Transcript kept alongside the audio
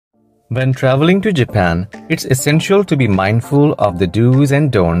When traveling to Japan, it's essential to be mindful of the do's and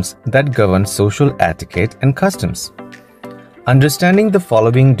don'ts that govern social etiquette and customs. Understanding the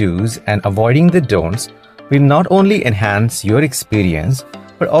following do's and avoiding the don'ts will not only enhance your experience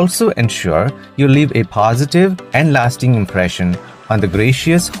but also ensure you leave a positive and lasting impression on the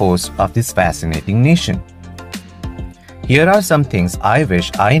gracious host of this fascinating nation. Here are some things I wish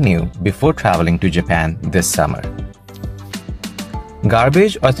I knew before traveling to Japan this summer.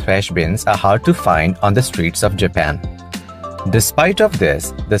 Garbage or trash bins are hard to find on the streets of Japan. Despite of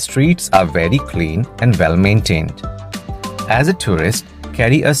this, the streets are very clean and well maintained. As a tourist,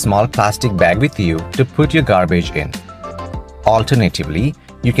 carry a small plastic bag with you to put your garbage in. Alternatively,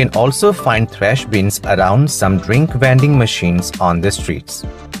 you can also find trash bins around some drink vending machines on the streets.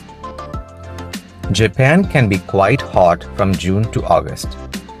 Japan can be quite hot from June to August.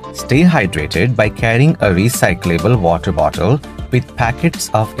 Stay hydrated by carrying a recyclable water bottle with packets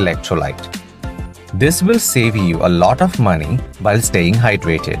of electrolyte. This will save you a lot of money while staying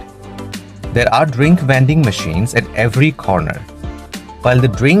hydrated. There are drink vending machines at every corner. While the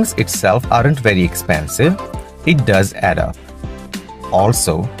drinks itself aren't very expensive, it does add up.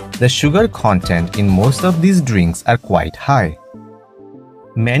 Also, the sugar content in most of these drinks are quite high.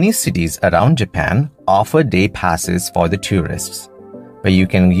 Many cities around Japan offer day passes for the tourists, but you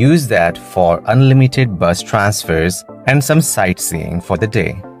can use that for unlimited bus transfers and some sightseeing for the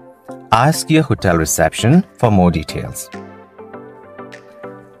day. Ask your hotel reception for more details.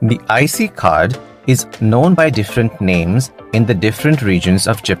 The IC card is known by different names in the different regions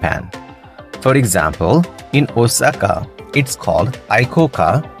of Japan. For example, in Osaka, it's called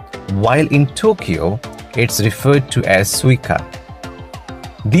Aikoka, while in Tokyo, it's referred to as Suica.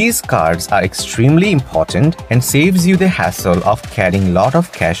 These cards are extremely important and saves you the hassle of carrying a lot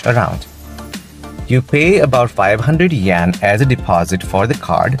of cash around. You pay about 500 yen as a deposit for the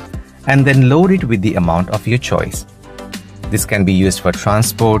card and then load it with the amount of your choice. This can be used for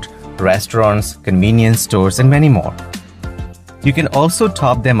transport, restaurants, convenience stores, and many more. You can also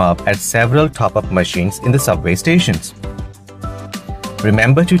top them up at several top-up machines in the subway stations.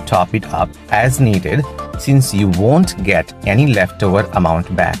 Remember to top it up as needed since you won't get any leftover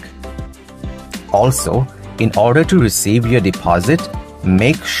amount back. Also, in order to receive your deposit,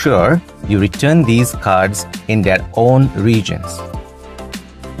 make sure you return these cards in their own regions.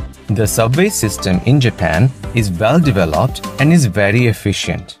 The subway system in Japan is well developed and is very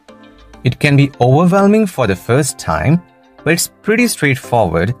efficient. It can be overwhelming for the first time, but it's pretty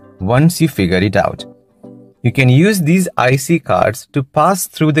straightforward once you figure it out. You can use these IC cards to pass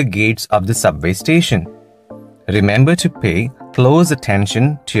through the gates of the subway station. Remember to pay close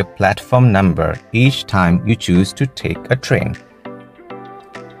attention to your platform number each time you choose to take a train.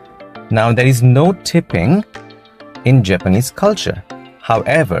 Now, there is no tipping in Japanese culture.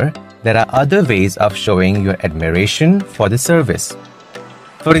 However, there are other ways of showing your admiration for the service.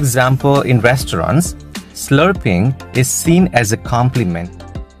 For example, in restaurants, slurping is seen as a compliment.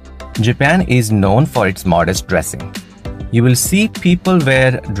 Japan is known for its modest dressing. You will see people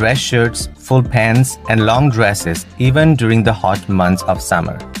wear dress shirts, full pants, and long dresses even during the hot months of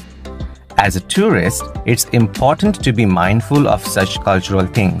summer. As a tourist, it's important to be mindful of such cultural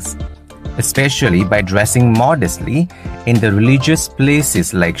things, especially by dressing modestly in the religious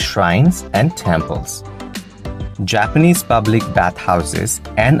places like shrines and temples. Japanese public bathhouses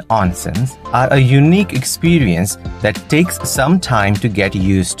and onsens are a unique experience that takes some time to get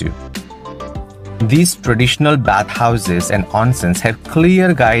used to. These traditional bathhouses and onsens have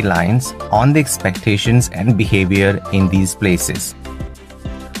clear guidelines on the expectations and behavior in these places.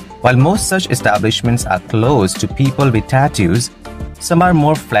 While most such establishments are closed to people with tattoos, some are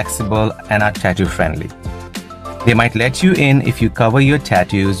more flexible and are tattoo-friendly. They might let you in if you cover your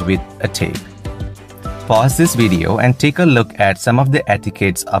tattoos with a tape. Pause this video and take a look at some of the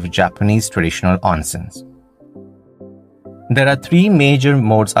etiquettes of Japanese traditional onsens. There are three major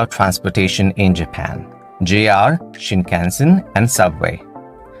modes of transportation in Japan: JR, Shinkansen, and subway.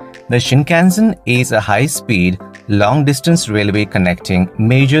 The Shinkansen is a high-speed, long-distance railway connecting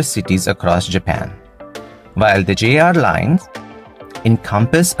major cities across Japan, while the JR lines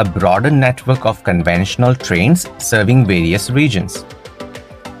encompass a broader network of conventional trains serving various regions.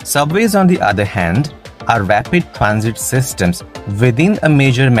 Subways, on the other hand, are rapid transit systems within a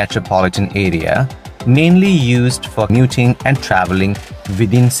major metropolitan area, mainly used for commuting and traveling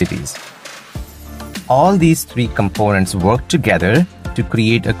within cities. All these three components work together to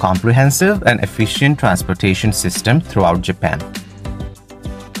create a comprehensive and efficient transportation system throughout Japan.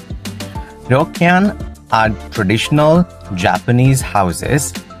 Ryokan are traditional Japanese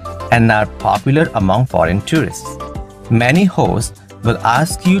houses and are popular among foreign tourists. Many host will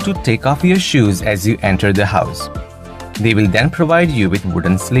ask you to take off your shoes as you enter the house. They will then provide you with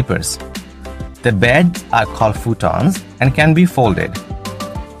wooden slippers. The beds are called futons and can be folded.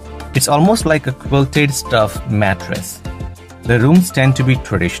 It's almost like a quilted stuff mattress. The rooms tend to be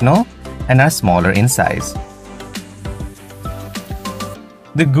traditional and are smaller in size.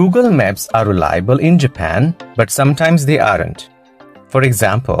 The Google Maps are reliable in Japan, but sometimes they aren't. For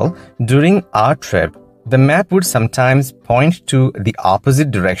example, during our trip, the map would sometimes point to the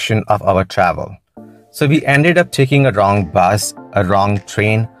opposite direction of our travel. So we ended up taking a wrong bus, a wrong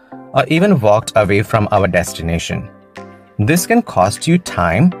train, or even walked away from our destination. This can cost you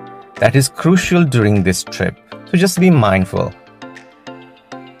time that is crucial during this trip, so just be mindful.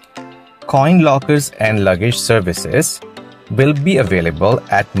 Coin lockers and luggage services will be available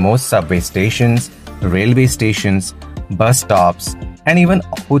at most subway stations, railway stations, bus stops, and even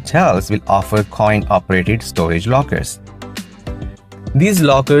hotels will offer coin-operated storage lockers. These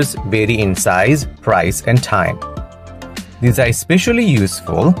lockers vary in size, price, and time. These are especially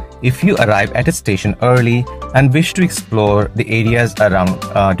useful if you arrive at a station early and wish to explore the areas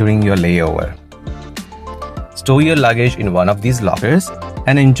around during your layover. Store your luggage in one of these lockers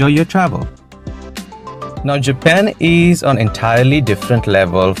and enjoy your travel. Now, Japan is on an entirely different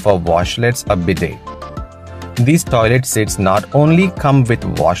level for washlets or bidet. These toilet seats not only come with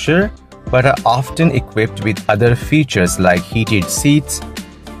washer, but are often equipped with other features like heated seats,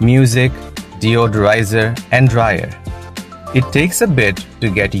 music, deodorizer, and dryer. It takes a bit to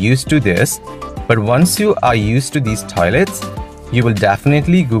get used to this, but once you are used to these toilets, you will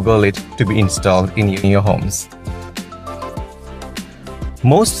definitely Google it to be installed in your homes.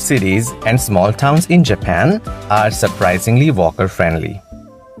 Most cities and small towns in Japan are surprisingly walker-friendly.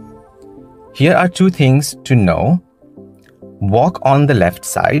 Here are 2 things to know. Walk on the left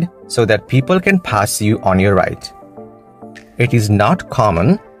side so that people can pass you on your right. It is not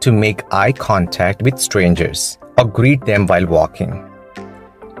common to make eye contact with strangers or greet them while walking.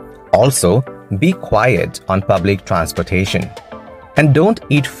 Also, be quiet on public transportation and don't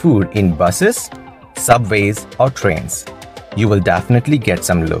eat food in buses, subways, or trains. You will definitely get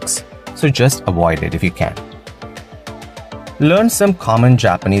some looks, so just avoid it if you can. Learn some common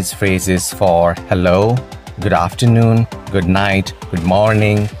Japanese phrases for hello, good afternoon, good night, good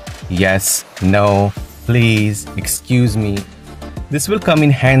morning, yes, no, please, excuse me. This will come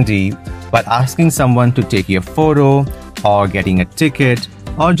in handy while asking someone to take your photo or getting a ticket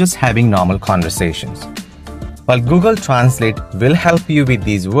or just having normal conversations. While Google Translate will help you with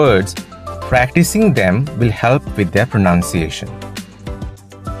these words, practicing them will help with their pronunciation.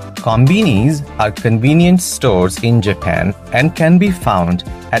 Konbinis are convenience stores in Japan and can be found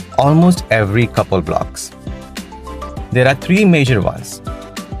at almost every couple blocks. There are 3 major ones: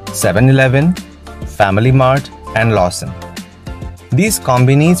 7-Eleven, Family Mart, and Lawson. These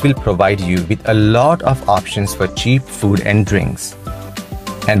konbinis will provide you with a lot of options for cheap food and drinks.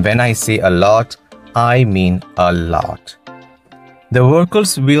 And when I say a lot, I mean a lot. The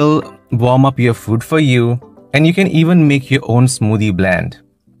workers will warm up your food for you, and you can even make your own smoothie blend.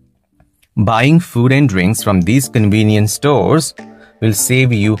 Buying food and drinks from these convenience stores will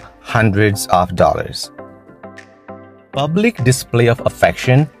save you hundreds of dollars. Public display of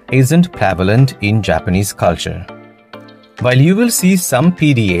affection isn't prevalent in Japanese culture. While you will see some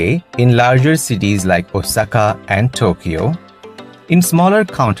PDA in larger cities like Osaka and Tokyo, in smaller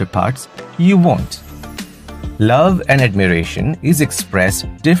counterparts, you won't. Love and admiration is expressed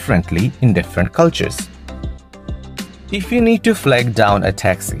differently in different cultures. If you need to flag down a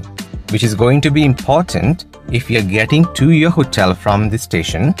taxi, which is going to be important if you're getting to your hotel from the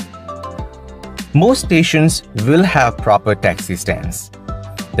station, most stations will have proper taxi stands.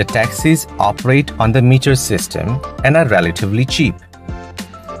 The taxis operate on the meter system and are relatively cheap.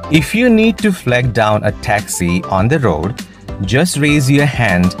 If you need to flag down a taxi on the road, just raise your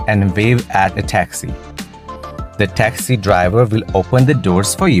hand and wave at a taxi. The taxi driver will open the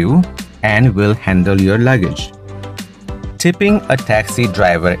doors for you and will handle your luggage. Tipping a taxi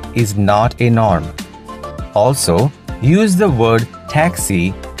driver is not a norm. Also, use the word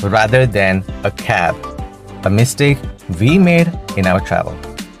taxi rather than a cab, a mistake we made in our travel.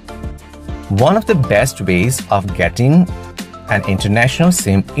 One of the best ways of getting an international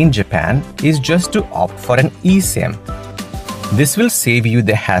SIM in Japan is just to opt for an eSIM. This will save you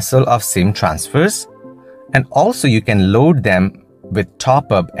the hassle of SIM transfers, and also you can load them with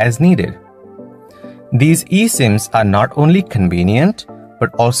top-up as needed. These eSIMs are not only convenient,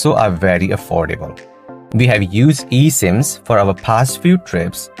 but also are very affordable. We have used eSIMs for our past few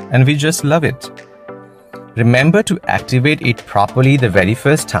trips and we just love it. Remember to activate it properly the very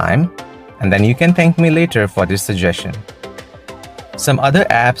first time, and then you can thank me later for this suggestion. Some other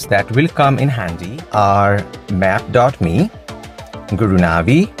apps that will come in handy are Map.me,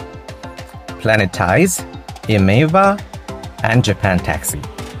 Gurunavi, Planetize, Imeva, and Japan Taxi.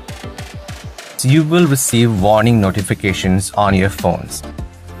 So you will receive warning notifications on your phones.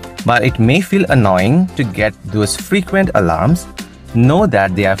 While it may feel annoying to get those frequent alarms, know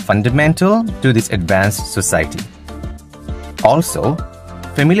that they are fundamental to this advanced society. Also,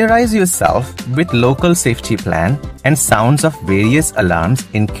 familiarize yourself with local safety plan and sounds of various alarms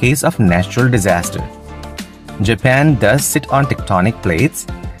in case of natural disaster. Japan does sit on tectonic plates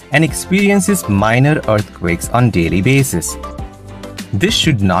and experiences minor earthquakes on daily basis. This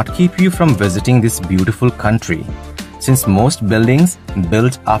should not keep you from visiting this beautiful country, since most buildings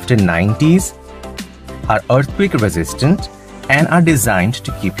built after 90s are earthquake resistant and are designed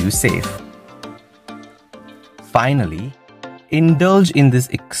to keep you safe. Finally, indulge in this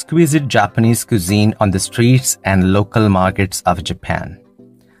exquisite Japanese cuisine on the streets and local markets of Japan.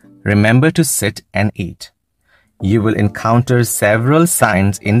 Remember to sit and eat. You will encounter several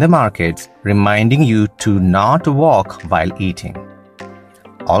signs in the markets reminding you to not walk while eating.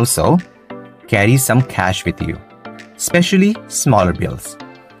 Also, carry some cash with you, especially smaller bills.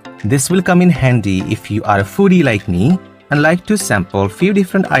 This will come in handy if you are a foodie like me and like to sample few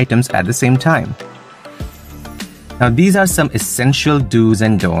different items at the same time. Now, these are some essential do's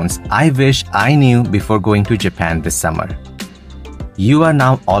and don'ts I wish I knew before going to Japan this summer. You are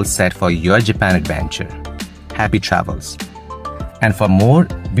now all set for your Japan adventure. Happy travels! And for more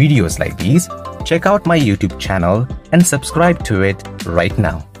videos like these, check out my YouTube channel and subscribe to it right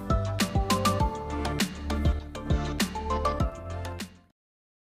now.